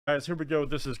Guys, here we go.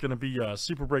 This is going to be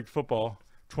Super Break Football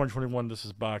 2021. This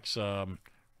is box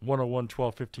 101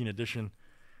 12-15 edition.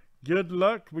 Good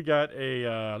luck. We got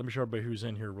a, let me show everybody who's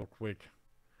in here real quick.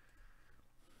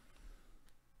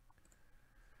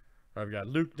 All right, we got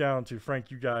Luke down to Frank.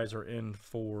 You guys are in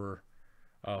for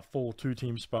full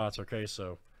 2-team spots. Okay,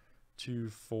 so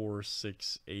 2, 4,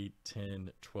 6, 8,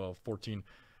 10, 12, 14.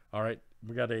 All right,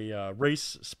 we got a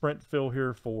race sprint fill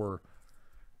here for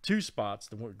 2 spots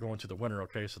going to the winner.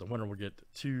 Okay, so the winner will get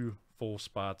 2 full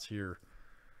spots here.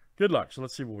 Good luck. So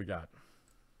let's see what we got.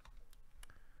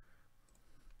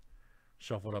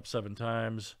 Shuffled up 7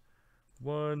 times.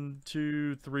 1,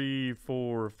 2, 3,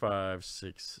 4, 5,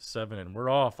 6, 7, and we're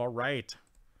off. All right.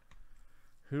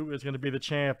 Who is going to be the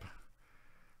champ?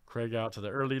 Craig out to the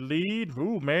early lead.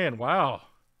 Ooh, man, wow.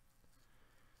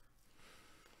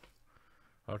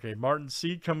 Okay, Martin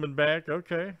C coming back.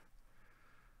 Okay.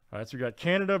 All right, so we got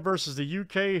Canada versus the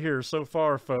UK here so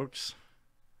far, folks.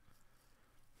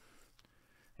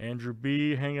 Andrew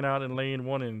B hanging out in lane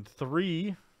 1 and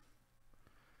 3.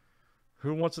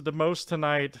 Who wants it the most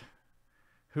tonight?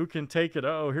 Who can take it?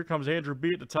 Oh, here comes Andrew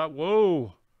B at the top.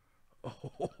 Whoa.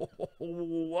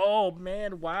 Oh,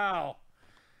 man, wow.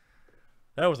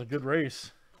 That was a good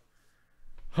race.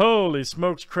 Holy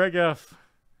smokes, Craig F.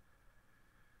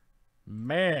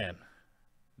 Man,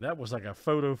 that was like a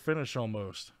photo finish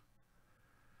almost.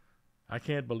 I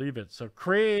can't believe it. So,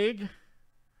 Craig,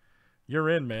 you're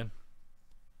in, man.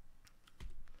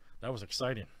 That was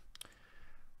exciting.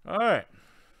 All right.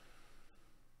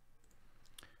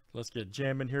 Let's get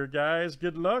jamming here, guys.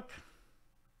 Good luck.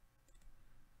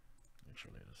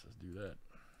 Actually, let's just do that.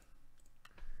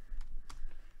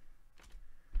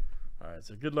 All right,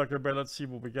 so good luck, everybody. Let's see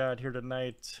what we got here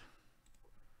tonight.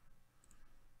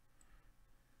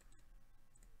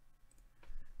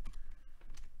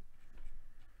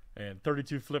 And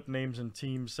 32 flip names and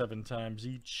teams 7 times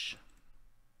each.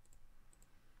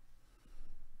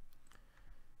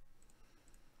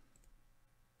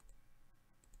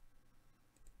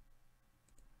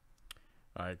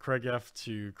 All right, Craig F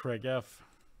to Craig F.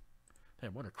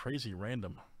 Damn, what a crazy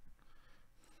random.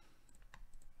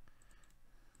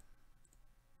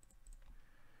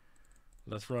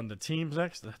 Let's run the teams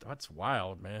next. That's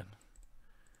wild, man.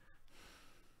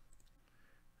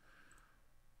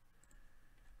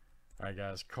 All right,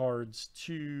 guys. Cards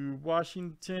to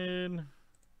Washington.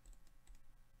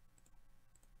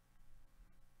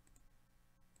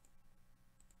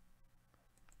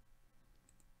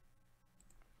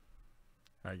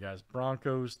 All right, guys.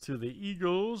 Broncos to the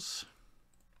Eagles.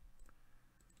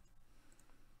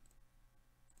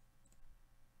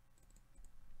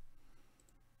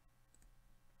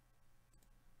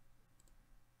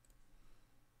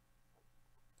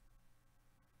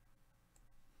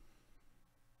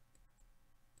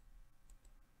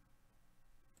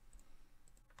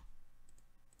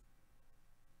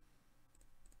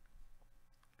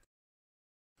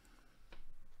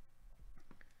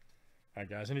 All right,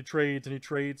 guys. Any trades? Any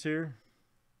trades here?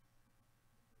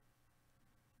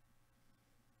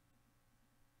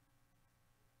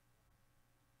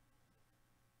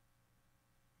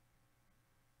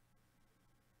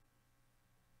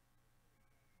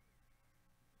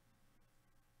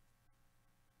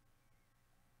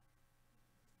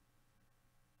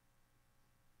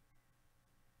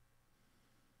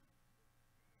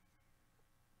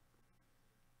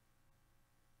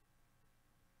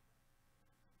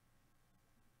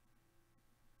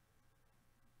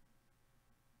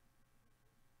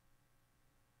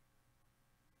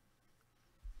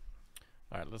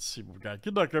 All right, let's see what we got.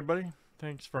 Good luck, everybody.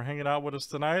 Thanks for hanging out with us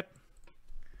tonight.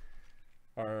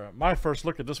 My first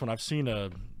look at this one, I've seen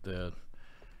the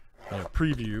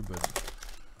preview, but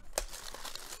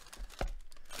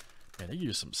man, they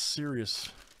use some serious.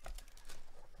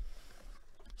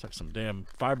 It's like some damn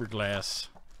fiberglass.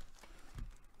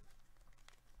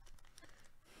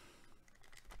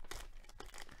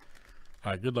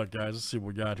 All right, good luck, guys. Let's see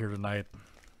what we got here tonight.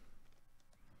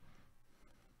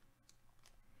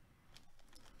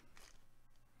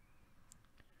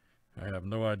 I have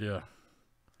no idea.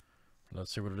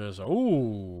 Let's see what it is.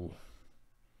 Oh,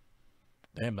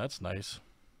 damn, that's nice.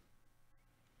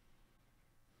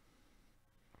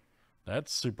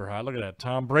 That's super high. Look at that.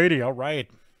 Tom Brady. All right.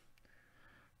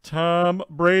 Tom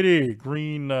Brady.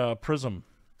 Green prism.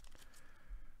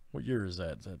 What year is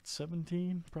that? Is that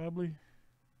 17 probably?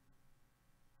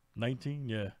 19?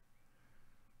 Yeah.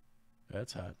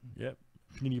 That's hot. Yep.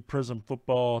 Panini Prism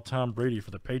football. Tom Brady for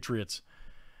the Patriots.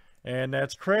 And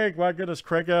that's Craig. My goodness,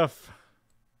 Craig F.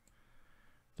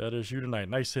 That is you tonight.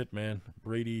 Nice hit, man.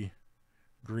 Brady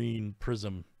Green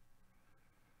Prism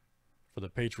for the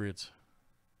Patriots.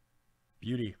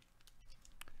 Beauty.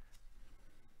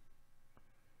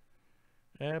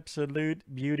 Absolute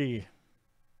beauty.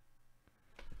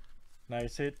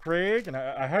 Nice hit, Craig. And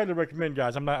I highly recommend,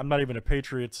 guys. I'm not even a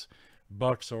Patriots,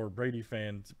 Bucks, or Brady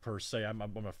fan per se. I'm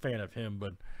a fan of him,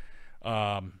 but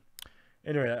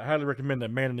anyway, I highly recommend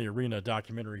that Man in the Arena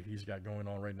documentary he's got going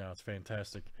on right now. It's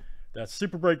fantastic. That's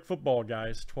Super Break Football,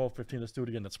 guys. 12:15. Let's do it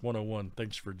again. That's 101.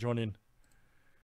 Thanks for joining.